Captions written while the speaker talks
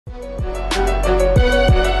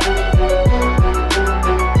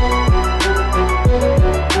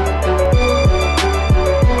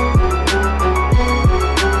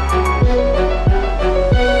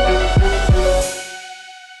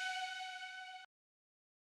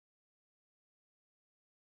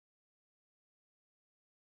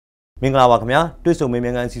မင်္ဂလာပါခင်ဗျာတွေ့ဆုံမေးမြ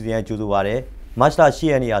န်းခန်းအစီအစဉ်အကျိုးဆိုပါတယ်မတ်လ10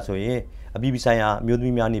ရက်နေ့ရာဆိုရင်အပြည်ပြည်ဆိုင်ရာမျိုးသ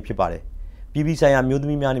မီးများနေ့ဖြစ်ပါတယ်ပြည်ပြည်ဆိုင်ရာမျိုးသ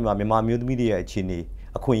မီးများနေ့မှာမြန်မာမျိုးသမီးတွေရဲ့အခြေအနေ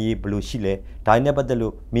အခွင့်အရေးဘယ်လိုရှိလဲဒါနဲ့ပတ်သက်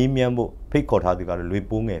လို့မေးမြန်းဖို့ဖိတ်ခေါ်ထားသူကတော့လွေ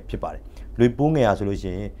ပိုးငယ်ဖြစ်ပါတယ်လွေပိုးငယ်ရာဆိုလို့ရှိ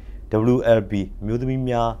ရင် WLB မျိုးသမီး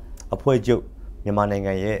များအဖွဲ့ချုပ်မြန်မာနိုင်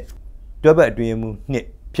ငံရဲ့တွဲဘက်အတွင်းမှုနှစ်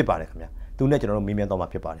ဖြစ်ပါတယ်ခင်ဗျာသူနဲ့ကျွန်တော်တို့မေးမြန်းတော့မှာ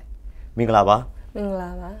ဖြစ်ပါတယ်မင်္ဂလာပါမင်္ဂလာ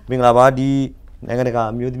ပါမင်္ဂလာပါဒီနိုင်ငံတကာ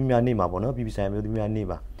မျိုးသမီးများနေ့မှာပေါ့နော်ပြည်ပြည်ဆိုင်ရာမျိုးသမီးများနေ့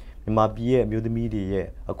မှာမြန်မာပြည်ရဲ့မျိုးသမီးတွေရဲ့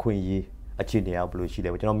အခွင့်အရေးအခြေအနေအရဘယ်လိုရှိလဲ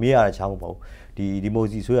ကျွန်တော်မေးရတာချားမပေါ့ဒီမို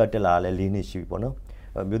စီဆိုရတက်လာလဲ၄နှစ်ရှိပြီပေါ့နော်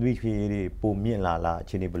မျိုးသမီးခွင့်အရေးတွေပုံမြင့်လာလားအ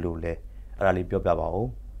ခြေအနေဘယ်လိုလဲအဲ့ဒါလေးပြောပြပါဦး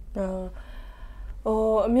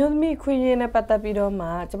အမျိုးသမီးခွင့်အရေးနဲ့ပတ်သက်ပြီးတော့မှ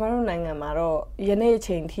ကျမတို့နိုင်ငံမှာတော့ယနေ့အ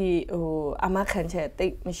ချိန်ထိအမခံချက်တိ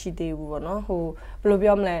တ်မရှိသေးဘူးပေါ့နော်ဘယ်လို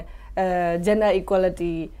ပြောမလဲgender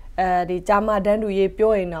equality ဒီဂျာမတန်းတူရေး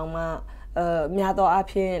ပြောရင်တောင်မှများသောအား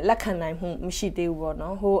ဖြင့်လက်ခံနိုင်မှုမရှိသေးဘူးပေါ့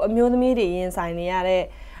နော်အမျိုးသမီးတွေရင်ဆိုင်နေရတဲ့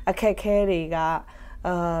အခက်အခဲတွေက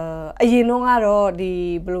အရင်တော့ကတော့ဒီ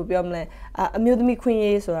ဘယ်လိုပြောမလဲအမျိုးသမီးခွင့်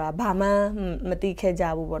ရေးဆိုတာဘာမှမသိခဲ့ကြ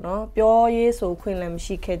ဘူးပေါ့နော်ပြောရေးဆိုခွင့်လည်းမ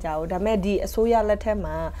ရှိခဲ့ကြဘူးဒါပေမဲ့ဒီအစိုးရလက်ထက်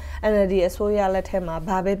မှာ NLD အစိုးရလက်ထက်မှာ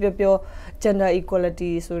ဘာပဲပြော gender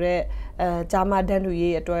equality ဆိုတဲ့ဂျာမတန်းတူ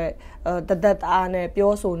ရေးအတွက်တသက်အားနဲ့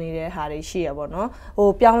ပြောဆိုနေတဲ့ဟာတွေရှိရပေါ့နော်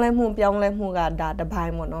ပြောင်းလဲမှုကဒါတစ်ပို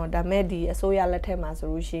င်းပေါ့နော်ဒါပေမဲ့ဒီအစိုးရလက်ထက်မှာဆို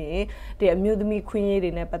လို့ရှိရင်ဒီအမျိုးသမီးခွင့်ရေး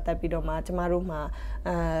တွေနဲ့ပတ်သက်ပြီးတော့မှကျမတို့မှာ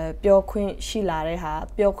ပြောခွင့်ရှိလာတဲ့ဟာ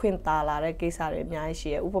ပြောခွင့်တာလာတဲ့ကိစ္စတွေအများကြီးရှိ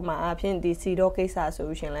ရဥပမာအားဖြင့်ဒီစီတော့ကိစ္စဆို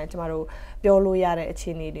လို့ရှိရင်လည်းကျမတို့ပြောလို့ရတဲ့အခြေ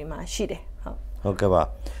အနေတွေမှာရှိတယ်ဟုတ်ကဲ့ပါ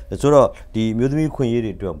ဆိုတော့ဒီအမျိုးသမီးခွင့်ရေး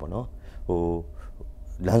တွေအတွက်ပေါ့နော်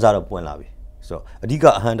လမ်းစာတော့ပွင့်လာပြီဆိုတော့အဓိက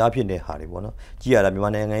အဟံတားဖြစ်တဲ့ဟာတွေပေါ့နော်ကြည့်ရတာမြန်မာ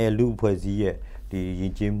နိုင်ငံရဲ့လူအဖွဲ့အစည်းရဲ့ဒီယ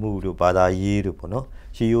ဉ်ကျေးမှုတို့ဘာသာရေးတို့ပေါ့နော်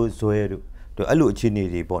ရှေးရိုးဇွဲတို့အဲ့လိုအခြေအနေ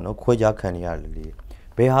တွေပေါ့နော်ခွဲခြားခံနေရတယ်လေ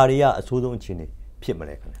ဘယ်ဟာတွေကအဆိုးဆုံးအခြေအနေဖြစ်မ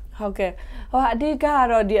လဲခင်ဗျဟုတ်ကဲ့အဓိကက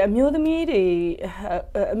တော့ဒီအမျိုးသမီးတွေ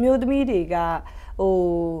က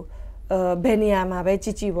ဘယ်နေရာမှာပဲကြ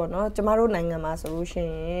ည့်ပေါ့နော်ကျမတို့နိုင်ငံမှာဆိုလို့ရှိ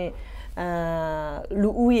ရင်လူ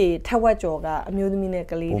ဦးရေထက်ဝက်ကျော်ကအမျိုးသမီးနဲ့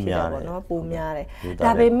ကလေးဖြစ်တာပေါ့နော်ပိုများတယ်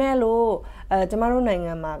ဒါပေမဲ့လို့ကျမတို့နိုင်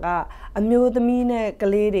ငံမှာကအမျိုးသမီးနဲ့က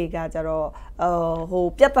လေးတွေကကြတော့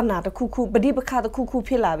ပြဿနာတစ်ခုခုပဋိပက္ခတစ်ခုခု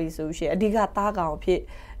ဖြစ်လာပြီဆိုရှင်အဓိကသားကောင်ဖြစ်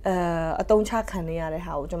အတုံးချခံနေရတဲ့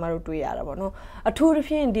ဟာကိုကျွန်တော်တို့တွေ့ရတာပေါ့နော်အထူးသ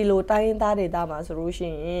ဖြင့်ဒီလိုတိုင်းရင်းသားဒေသမှာဆိုလို့ရှိ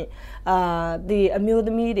ရင်ဒီအမျိုးသ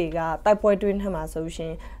မီးတွေကတိုက်ပွဲတွင်းထမှာဆိုရှ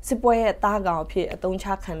င်စစ်ပွဲရဲ့သားကောင်ဖြစ်အတုံးချ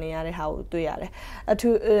ခံနေရတဲ့ဟာကိုတွေ့ရတယ်အ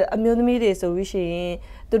ထူးအမျိုးသမီးတွေဆိုလို့ရှိရင်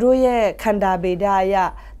သူတို့ရဲ့ခန္ဓာဗေဒအရ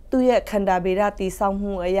သူ့ရဲ့ခန္ဓာဗေဒတည်ဆောက်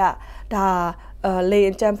မှုအရဒါလေ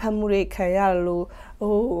အကြံဖတ်မှုတွေခံရလို့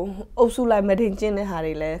အုပ်စုလိုက်မတင်ကျင်းတဲ့ဟာ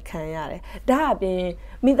တွေလည်းခံရတယ်ဒါအပြင်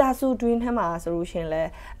မိသားစုတွင်းထဲမှာဆိုလို့ရှင်လဲ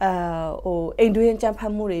အိမ်တွင်းအကြံဖ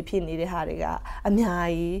တ်မှုတွေဖြစ်နေတဲ့ဟာတွေကအများ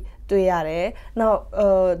ကြီးတွေ့ရတယ်နောက်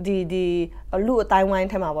ဒီလူအတိုင်းဝိုင်း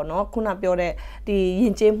ထဲမှာပေါ့နော်ခုနပြောတဲ့ဒီယ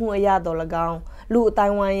ဉ်ကျေးမှုအရာတော်၎င်းလူအတို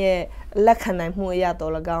င်းဝိုင်းရဲ့လက်ခံနိုင်မှုအရာ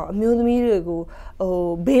တော်၎င်းအမျိုးသမီးတွေကို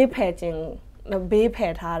ဘေးဖယ်ခြင်းဘေးဖ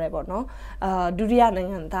ယ်ထားတယ်ပေါ့နော်ဒုတိယနိုင်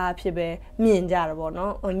ငံသားဖြစ်ပဲမြင်ကြတယ်ပေါ့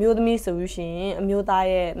နော်အမျိုးသမီးဆိုလို့ရှိရင်အမျိုးသား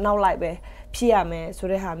ရဲ့နောက်လိုက်ပဲဖြစ်ရမယ်ဆို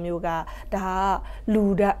တဲ့ဟာမျိုးကဒါလူ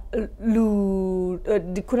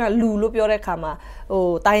ခုနလူလို့ပြောတဲ့အခါမှာ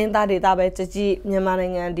တိုင်းရင်းသားဒေသပဲကြည်မြန်မာနို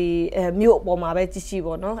င်ငံဒီမြို့အပေါ်မှာပဲကြည်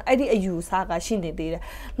ပေါ့နော်အဲ့ဒီအယူဆကရှိနေသေးတယ်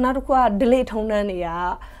နောက်တစ်ခုက delay ထုံးတန်းတွေက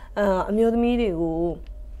အမျိုးသမီးတွေကို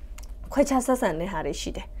ခွဲခြားဆက်ဆံတဲ့ဟာတွေရှိ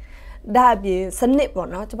တယ်ဒါအပြင်စနစ်ပေါ့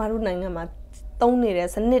နော်ကျမတို့နိုင်ငံမှာသုံးနေတဲ့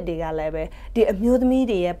စနစ်တွေကလည်းပဲဒီအမျိုးသမီး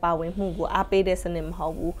တွေရဲ့ပါဝင်မှုကိုအားပေးတဲ့စနစ်မဟု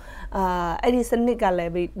တ်ဘူးအဲ့ဒီစနစ်ကလ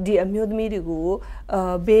ည်းပဲဒီအမျိုးသမီးတွေကို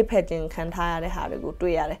ဘေးဖယ်ခြင်းခံထားရတဲ့ဟာတွေကို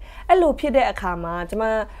တွေ့ရတယ်အဲ့လိုဖြစ်တဲ့အခါမှာကျမ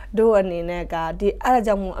တို့အနေနဲ့ကဒီအဲ့ဒါ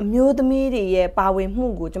ကြောင့်မို့အမျိုးသမီးတွေရဲ့ပါဝင်မှု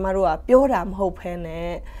ကိုကျမတို့ကပြောတာမဟုတ်ဘဲ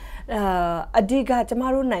နဲ့အဓိကကျမ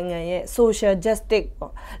တို့နိုင်ငံရဲ့ social justice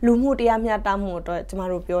ပေါ့လူမှုတရားမျှတမှုအတွက်ကျမ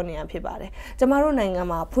တို့ပြောနေရဖြစ်ပါတယ်ကျမတို့နိုင်ငံ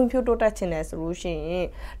မှာဖွံ့ဖြိုးတိုးတက်ခြင်းလဲဆိုလို့ရှိရင်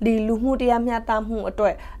ဒီလူမှုတရားမျှတမှုအတွ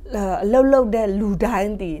က်အလုပ်တဲ့လူတို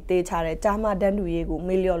င်းတည်တေချာတဲ့ဂျာမတန်းတူရေးကို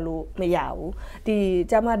မေ့လျော့လို့မရဘူးဒီ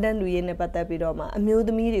ဂျာမတန်းတူရေးနဲ့ပတ်သက်ပြီးတော့မှအမျိုးသ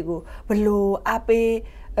မီးတွေကိုဘယ်လိုအားပေး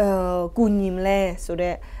ကူညီမလဲဆို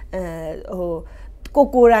တော့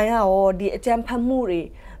ကိုယ်တိုင်ရောဒီအကြံဖတ်မှုတွေ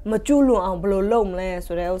မကျူးလွန်အောင်ဘယ်လိုလုပ်မလဲ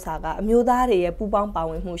ဆိုတဲ့ဥစ္စာကအမျိုးသားတွေရဲ့ပူးပေါင်းပါ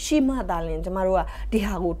ဝင်မှုရှိမှသာလျှင်ကျမတို့ကဒီ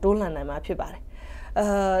ဟာကိုတွန်းလှန်နိုင်မှာဖြစ်ပါတယ်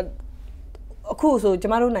အခုဆိုကျ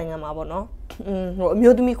မတို့နိုင်ငံမှာပေါ့နော်အ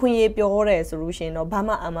မျိုးသမီးခွင့်ရေးပြောတယ်ဆိုလို့ရှိရင်တော့ဘာ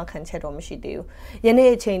မှအာမခံချက်တော့မရှိသေးဘူးယနေ့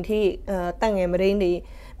အချိန်ထိတန့်ငယ်မရင်းတွေ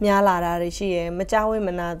များလာတာတွေရှိရယ်မကြောက်ဝဲမ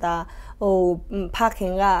နာတာဖခ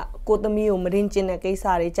င်ကကိုသမီးကိုမရင်းကျင်တဲ့ကိစ္စ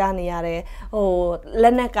တွေကြားနေရတယ်လ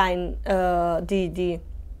က်နက်ကင်ဒီ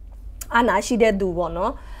အာနာရှိတဲ့သူပေါ့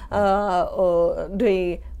နော် တွေ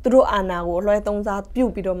သူတို့အာဏာကိုလွှဲသုံးစားပြု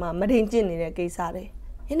တ်ပြီးတော့မှမဒိန်ကျင့်နေတဲ့ကိစ္စတွေ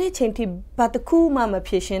ယနေ့ချိန်ထိဘာတစ်ခုမှမ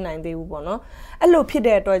ဖြစ်ရှင်းနိုင်သေးဘူးပေါ့နော်အဲ့လိုဖြစ်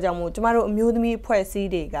တဲ့အတွက်ကြောင့်မို့ကျမတို့အမျိုးသမီးအဖွဲ့အစည်း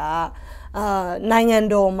တွေကနိုင်ငံ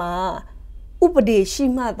တော်မှာဥပဒေရှိ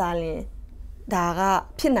မှသာလျှင်ဒါက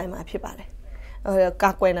ဖြစ်နိုင်မှာဖြစ်ပါတယ်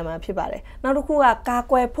ကာကွယ်နိုင်မှာဖြစ်ပါတယ်နောက်တစ်ခုကကာ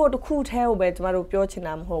ကွယ်ဖို့တစ်ခုတည်းကိုပဲကျမတို့ပြောချင်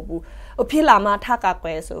တာမဟုတ်ဘူးဖြစ်လာမှထကာကွ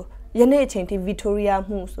ယ်ဆိုယနေ့အချိန်ထိဗီတိုးရီးယား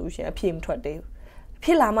မှုဆိုရှင်အဖြစ်မထွက်သေးဘူးဖြ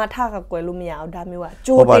စ်လာမှထကာကွယ်လို့မရအောင်ဒါမျိုးက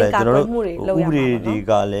ကြိုးတင်ကာကွယ်မှုတွေလုပ်ရမှာပေါ့နော်ဥပဒေတွေ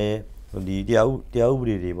ကလည်းဒီတရားဥပ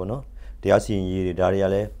ဒေတွေပေါ့နော်တရားစီရင်ရေးတွေဒါတွေက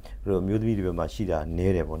လည်းအမျိုးသမီးတွေဘက်မှာရှိတာန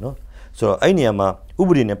ည်းတယ်ပေါ့နော်ဆိုတော့အဲ့နေရာမှာဥ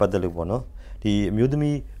ပဒေနဲ့ပတ်သက်လို့ပေါ့နော်ဒီအမျိုးသ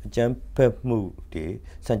မီးအကြမ်းဖက်မှုတွေ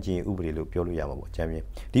စန့်ကျင်ဥပဒေလို့ပြောလို့ရမှာပေါ့အကြမ်းပြင်း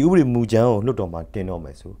ဒီဥပဒေမူကြမ်းကိုလွှတ်တော်မှာတင်တော့မ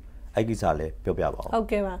ယ်ဆိုအဲ့ကိစ္စလည်းပြောပြပါဦးဟုတ်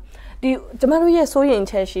ကဲ့ပါဒီကျမတို့ရဲ့စိုးရိမ်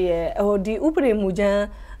ချက်ရှိရဲ့ဒီဥပဒေမူကြမ်း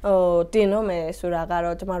တင်တော့မယ်ဆိုတာက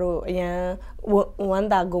တော့ကျမတို့အရန်ဝမ်း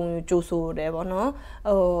သာဂုဏ်ယူကြိုဆိုတယ်ပေါ့နော်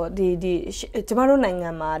ဒီကျမတို့နိုင်ငံ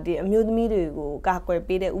မှာဒီအမျိုးသမီးတွေကိုကာကွယ်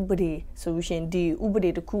ပေးတဲ့ဥပဒေဆိုရှင်ဒီဥပဒေ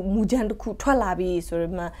တစ်ခုမူကြမ်းတစ်ခုထွက်လာပြီဆို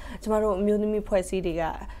တော့မှကျမတို့အမျိုးသမီးဖွဲ့စည်းတွေက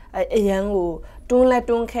အရန်ကိုတွ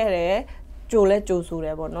န်းခဲ့တယ်ကြိုဆိုတ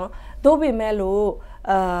ယ်ပေါ့နော်သို့ပေမဲ့လို့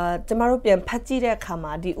ကျမတို့ပြန်ဖတ်ကြည့်တဲ့အခါ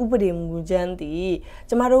မှာဒီဥပဒေမူကြမ်းဒီ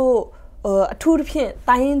ကျမတို့အထူးသဖြင့်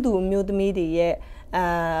တိုင်းရင်းသူအမျိုးသမီးတွေရဲ့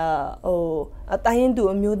တိုင်းရင်းသူ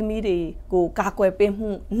အမျိုးသမီးတွေကိုကာကွယ်ပေးမှု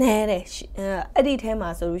နည်းတယ်အဲ့ဒီထဲမှာ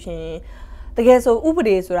ဆိုလို့ရှိရင်တကယ်ဆိုဥပ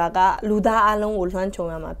ဒေဆိုတာကလူသားအလုံးကိုလွှမ်းခြုံ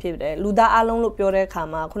ရမှာဖြစ်တယ်လူသားအလုံးလို့ပြောတဲ့အခါ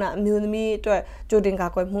မှာခုနအမျိုးသမီးအတွက်ကြိုတင်ကာ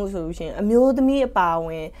ကွယ်မှုဆိုလို့ရှိရင်အမျိုးသမီးအပါအဝ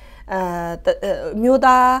င်မျိုး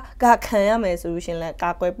သားကခံရမယ်ဆိုလို့ရှင်လဲကာ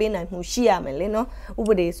ကွယ်ပေးနိုင်မှုရှိရမယ်လေနော်ဥပ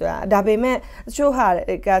ဒေဆိုတာဒါပေမဲ့တချို့ဟာ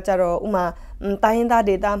ကကြတော့ဥမာတိုင်းရင်းသား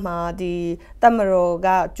ဒေသမှာဒီတပ်မတော်က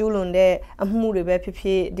ကျူးလွန်တဲ့အမှုတွေပဲဖြစ်ဖြ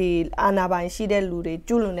စ်ဒီအာဏာပိုင်ရှိတဲ့လူတွေ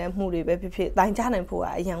ကျူးလွန်တဲ့အမှုတွေပဲဖြစ်ဖြစ်တိုင်းကြနိုင်ဖို့က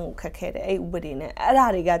အရန်ကိုခက်ခဲတယ်အဲ့ဥပဒေနဲ့အဲ့ဒါ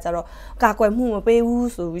တွေကကြတော့ကာကွယ်မှုမပေး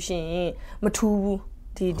ဘူးဆိုလို့ရှိရင်မထူးဘူး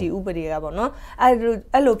ဒီဥပဒေကပေါ့နော်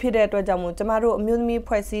အဲ့လိုဖြစ်တဲ့အတွက်ကြောင့်မို့ကျမတို့အမျိုးသမီး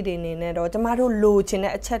ဖွဲ့စည်းတွေအနေနဲ့တော့ကျမတို့လိုချင်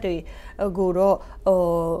တဲ့အချက်တွေကိုတော့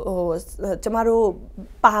ကျမတို့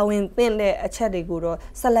ပါဝင်သင့်တဲ့အချက်တွေကိုတော့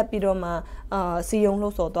ဆက်လက်ပြီးတော့မှစီယုံ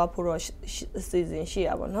လို့ဆိုတော့ဖို့တော့စီစဉ်ရှိရ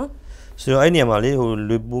ပါတော့နော်ဆိုတော့အဲ့နေရာမှာလေ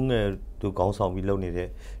လွေပူးငယ်တို့ခေါင်းဆောင်ပြီးလုပ်နေတဲ့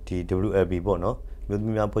ဒီ WLB ပေါ့နော်မြို့သ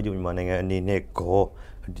မီးများဖွဲ့ချုပ်မြန်မာနိုင်ငံအနေနဲ့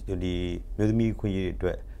ဒီမြို့သမီးခွင့်ရေးအတွ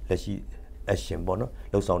က်လက်ရှိ action ပေါ့နော်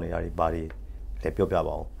လှုပ်ဆောင်နေတာတွေပါတယ်လည်းပြောပြ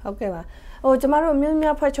ပါဦးဟုတ်ကဲ့ပါကျမတို့မြို့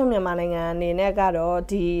များဖွဲ့ချုပ်မြန်မာနိုင်ငံအနေနဲ့ကတော့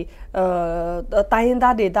ဒီတိုင်းရင်း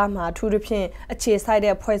သားဒေသမှာအထူးသဖြင့်အခြေစိုက်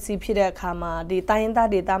တဲ့ဖွဲ့စည်းဖြစ်တဲ့အခါမှာဒီတိုင်းရင်းသား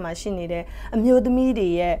ဒေသမှာရှိနေတဲ့အမျိုးသမီးတွေ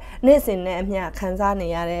ရဲ့နေ့စဉ်နဲ့အမျှခံစားနေ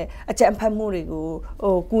ရတဲ့အကြမ်းဖက်မှုတွေကို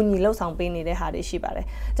ကူညီလှုပ်ဆောင်ပေးနေတဲ့ဟာတွေရှိပါတယ်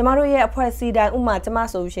ကျမတို့ရဲ့အဖွဲ့အစည်းတိုင်းဥမာကျမ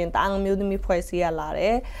ဆိုရှင်တာအငမျိုးသမီးဖွဲ့စည်းရလာတ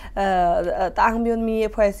ယ်တာအငမျိုးသမီး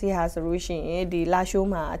ရဲ့ဖွဲ့စည်းဟာဆိုလို့ရှိရင်ဒီလာရှိုး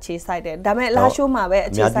မှာအခြေစိုက်တယ်ဒါပေမဲ့လာရှိုးမှာပဲ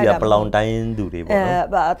အခြေစိုက်တာပလောင်တိုင်းသူတွေပေါ့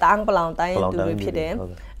နော်တာအငပလောင်တိုင်းသူတွေဖြစ်တယ်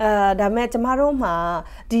ဒါပေမဲ့ကျမတို့မှာ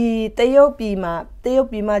ဒီတရုတ်ပြည်မှာ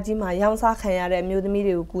ကြီးမှာရောင်းစားခံရတဲ့အမျိုးသမီး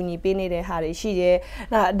တွေကိုကူညီပေးနေတဲ့ဟာတွေရှိတယ်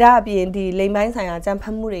ဒါအပြင်ဒီလိမ်ပိုင်းဆိုင်ရာကြမ်းဖ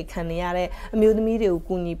က်မှုတွေခံနေရတဲ့အမျိုးသမီးတွေကို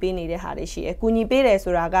ကူညီပေးနေတဲ့ဟာတွေရှိတယ်ကူညီပေးတယ်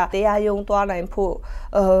ဆိုတာကတရားရုံးသွားနိုင်ဖို့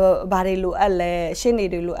ဘာတွေလိုအပ်လဲရှင်းနေ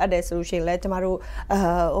တွေလိုအပ်တယ်ဆိုလို့ရှိရင်လဲကျမတို့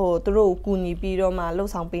သူတို့ကိုကူညီပြီးတော့မှလှု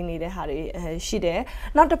ပ်ဆောင်ပေးနေတဲ့ဟာတွေရှိတယ်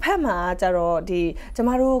နောက်တစ်ဖက်မှာကျတော့ဒီကျမ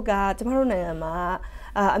တို့နိုင်ငံမှာ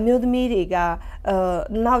အမျိုးသမီးတွေက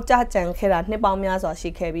နောက်ကျကြံခဲ့တာနှစ်ပေါင်းများစွာရှိ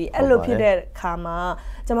ခဲ့ပြီးအဲ့လိုဖြစ်တဲ့အခါမှာ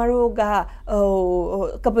ကျမတို့က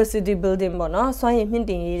capacity building ပေါ့နော်စွမ်းရည်မြင့်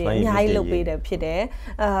တင်ရေးတွေအများကြီးလုပ်ပေးတယ်ဖြစ်တယ်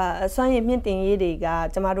စွမ်းရည်မြင့်တင်ရေးတွေက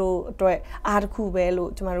ကျမတို့အတွက်အားတစ်ခုပဲ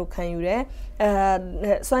လို့ကျမတို့ခံယူတယ်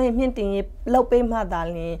စွမ်းရည်မြင့်တင်ရေးလုပ်ပေးမှသာ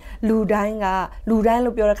လျှင်လူတိုင်း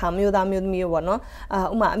လို့ပြောတဲ့အခါမျိုးသားမျိုးသမီးပေါ့နော်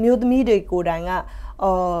ဥမာအမျိုးသမီးတွေကိုယ်တိုင်က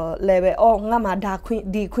level ငါမှာ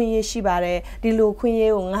ဒီခွင့်ရရှိပါတယ်ဒီလိုခွင့်ရ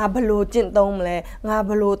ကိုငါဘယ်လိုကျင့်သုံးမလဲငါဘ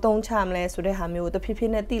ယ်လိုသုံးချမလဲဆိုတဲ့ဟာမျိုးတဖြည်းဖြ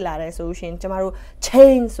ည်းနဲ့သိလာတယ်ဆိုလို့ရှိရင်ကျမတို့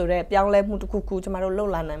change ဆိုတဲ့ပြောင်းလဲမှုတစ်ခုကျမတို့လှု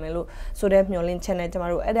ပ်လာနိုင်မယ်လို့ဆိုတဲ့မျှော်လင့်ချက်နဲ့ကျမ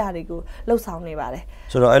တို့အဲ့ဒါတွေကိုလှုပ်ဆောင်နေပါတယ်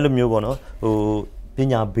ဆိုတော့အဲ့လိုမျိုးပေါ့နော်ပ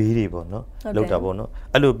ညာဘေးတွေပေါ့နော်လောက်တာပေါ့နော်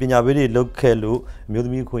အဲ့လိုပညာဘေးတွေလောက်ခဲ့လို့အမျိုးသ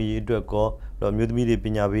မီးခွင့်ရေးအတွက်ကောအမျိုးသမီးတွေပ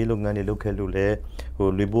ညာဘေးလုပ်ငန်းတွေလုပ်ခဲ့လို့လဲ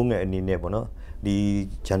လွေပိုးငယ်အနေနဲ့ပေါ့နော်ဒီ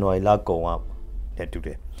ဇန်နဝါရီလကုန်ကနဲ့တူတ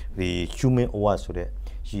ယ်ဒီ Human Award ဆိုတဲ့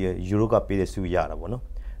ယူရိုကပေးတဲ့ဆုရတာပေါ့နော်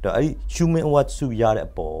အဲ့တော့အဲ့ဒီ Human Award ဆုရတဲ့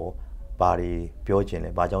အပေါ်ဘာတွေပြောချင်လဲ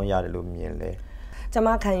ဘာကြောင့်ရတယ်လို့မြင်လဲ ကျမ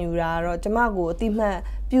ခံယူတာကတော့ကျမကိုအတိမတ်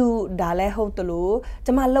ပြုဒါလဲဟုတ်တယ်လို့ကျ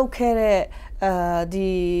မလှုပ်ခဲ့တဲ့ဒီ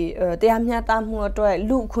တရားမျှတမှုအတွက်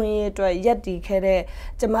လူခွင့်ရေးအတွက်ရက်တည်ခဲ့တဲ့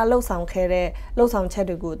ကျမလှုပ်ဆောင်ခဲ့တဲ့လှုပ်ဆောင်ချက်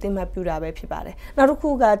တွေကိုအတိမတ်ပြုတာပဲဖြစ်ပါတယ်နောက်တစ်ခု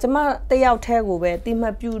ကကျမတယောက်တည်းကိုပဲအတိမ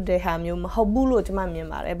တ်ပြုတဲ့ဟာမျိုးမဟုတ်ဘူးလို့ကျမမြင်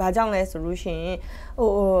ပါတယ်ဘာကြောင့်လဲဆိုလို့ရှိရင်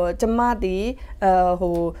ကျမဒီ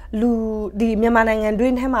လူဒီမြန်မာနိုင်ငံတွ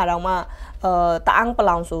င်းထဲမှာတော့မှတအောင်ပ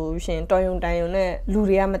လောင်ဆိုရှင်တော်ယုံတန်ယုံနဲ့လူ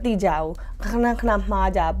တွေကမသိကြဘူးခဏခဏမှား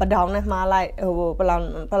ကြပဒေါင်နဲ့မှားလိုက်ပ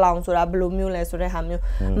လောင်ဆိုတာဘယ်လိုမျိုးလဲဆိုတဲ့ဟာမျိုး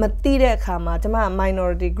မသိတဲ့အခါမှာကျမ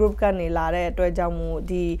minority group ကနေလာတဲ့အတွက်ကြောင့်မို့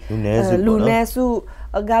ဒီလူနည်းစု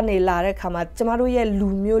ကနေလာတဲ့အခါမှာကျမတို့ရဲ့လူ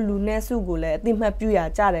မျိုးလူနည်းစုကိုလည်းအသိမှတ်ပြုရ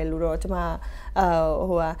ကြတယ်လို့တော့ကျမ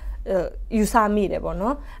ယူဆမိတယ်ပေါ့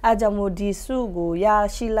နော်အဲကြောင့်မို့ဒီစုကိုရ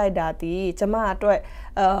ရှိလိုက်တာဒီကျမအတွက်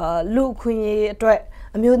လူခွင့်ရေးအတွက်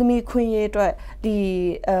အမျိုးသမီးခွင့်ရေးအတွက်ဒီ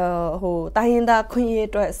တိုင်းရင်းသားခွင့်ရေး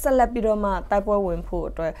အတွက်ဆက်လက်ပြီးတော့မှတိုက်ပွဲဝင်ဖို့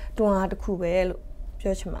အတွက်တွန်းအားတစ်ခုပဲလို့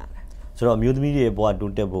ပြောချင်ပါတယ်ဆိုတော့အမျိုးသမီးတွေဘဝတွ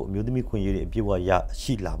န်းတက်ဖို့အမျိုးသမီးခွင့်ရေးတွေအပြည့်အဝရ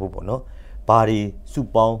ရှိလာဖို့ပေါ့နော်ဘာတွေစု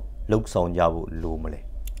ပေါင်းလှုပ်ဆောင်ကြဖို့လိုမလဲ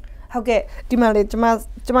ဟုတ်ကဲ့ဒီမှာလေကျ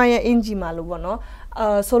မရဲ့အင်ဂျီမှာလို့ပေါ့နော်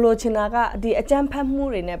ဆိုလိုချင်တာကဒီအကြမ်းဖက်မှု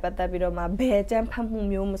တွေနဲ့ပတ်သက်ပြီးတော့မှဘယ်အကြမ်းဖက်မှု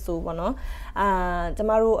မျိုးမဆိုပေါ့နော်ကျ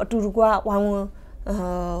မတို့အတူတကွဝိုင်းဝန်း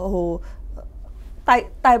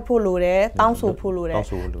တိုက်ဖို့လိုတယ်တောင်းဆိုဖို့လိုတယ်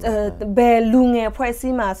ဘယ်လူငယ်ဖွဲ့စ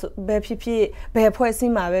ည်းမှာဘယ်ဖြစ်ဖြစ်ဘယ်ဖွဲ့စ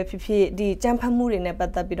ည်းမှာပဲဖြစ်ဖြစ်ဒီကြမ်းဖက်မှုတွေနဲ့ပ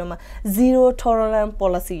တ်သက်ပြီးတော့မှ zero tolerance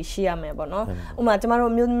policy ရှိရမယ်ပေါ့နော်ဥပမာကျမတို့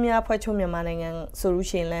အမျိုးသမီးများဖွဲ့ချုပ်မြန်မာနိုင်ငံဆိုလို့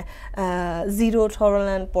ရှိရင်လဲzero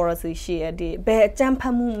tolerance policy ရှိရဒီဘယ်ကြမ်းဖ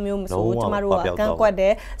က်မှုမျိုးမဆိုကျမတို့ကကန့်ကွက်တ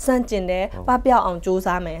ယ်စန့်ကျင်တယ်ပပျောက်အောင်စူးစ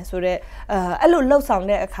မ်းမယ်ဆိုတော့အဲ့လိုလှုပ်ဆောင်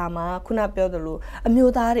တဲ့အခါမှာခုနပြောသလိုအ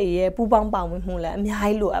မျိုးသားတွေရဲ့ပူးပေါင်းပါဝင်မှုလည်းအများ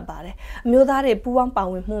ကြီးလိုအပ်ပါတယ်အမျိုးသားတွေပူးပေါင်းပါ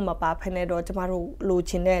ဝင်မှုမပါဖ ne တော့ကျမတို့လို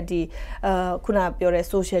ချင်တဲ့ဒီခုနပြောတဲ့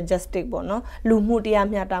social justice ပေါ့နော်လူမှုတရား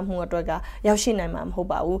မျှတမှုအတွက်ကရောက်ရှိနိုင်မှာမဟုတ်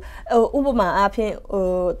ပါဘူးဥပမာအားဖြင့်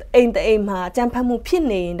အိမ်တအိမ်မှာကြမ်းဖက်မှုဖြစ်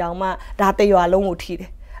နေရင်တောင်မှဒါတရွာလုံးကိုထိတ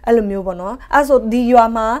ယ်အဲ့လိုမျိုးပေါ့နော်အဲ့ဆိုဒီရွာ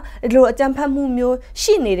မှာဒီလိုအကြမ်းဖက်မှုမျိုး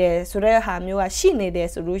ရှိနေတယ်ဆိုတဲ့ဟာမျိုးကရှိနေတယ်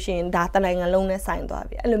ဆိုလို့ရှိရင်ဒါတနိုင်ငံလုံးနဲ့ဆိုင်သွား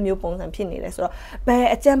ပြီအဲ့လိုမျိုးပုံစံဖြစ်နေတယ်ဆိုတော့ဘယ်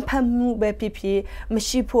အကြမ်းဖက်မှုပဲဖြစ်ဖြစ်မ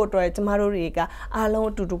ရှိဖို့အတွက်ကျမတို့တွေကအားလုံး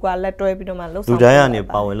အတူတူကလက်တွဲပြီးတော့မှလှုပ်ဆောင်လူတိုင်းကနေ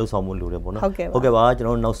ပါဝင်လှုပ်ဆောင်မှုလိုတယ်ပေါ့နော်ဟုတ်ကဲ့ပါကျွန်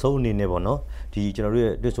တော်တို့နောက်ဆုံးအနေနဲ့ပေါ့နော်ဒီကျွန်တော်တို့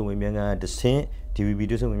ရဲ့တွေ့ဆုံမေးမြန်းခန်းတစ်ဆင့် DVB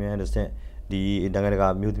တွေ့ဆုံမေးမြန်းခန်းတစ်ဆင့်ဒီနိုင်ငံတကာ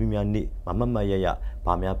မျိုးသမီးများနေ့မမတ်ရ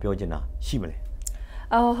ဘာများပြောချင်တာရှိမလဲ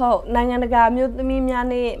ဟုတ်နိုင်ငံတကာမျိုးသမီးများ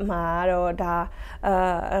နေ့မှာတော့ဒါ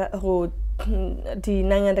ဒီ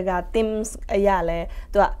နိုင်ငံတကာ themes အရာလဲ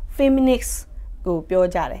သူက feminist ကိုပြော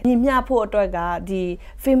ကြတယ်ညီမျှဖို့အတွက်ကဒီ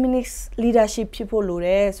feminist leadership ဖြစ်ဖို့လိုတ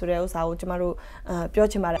ယ်ဆိုတဲ့ဥစ္စာကိုကျမတို့ပြော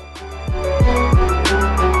ချင်ပါတယ်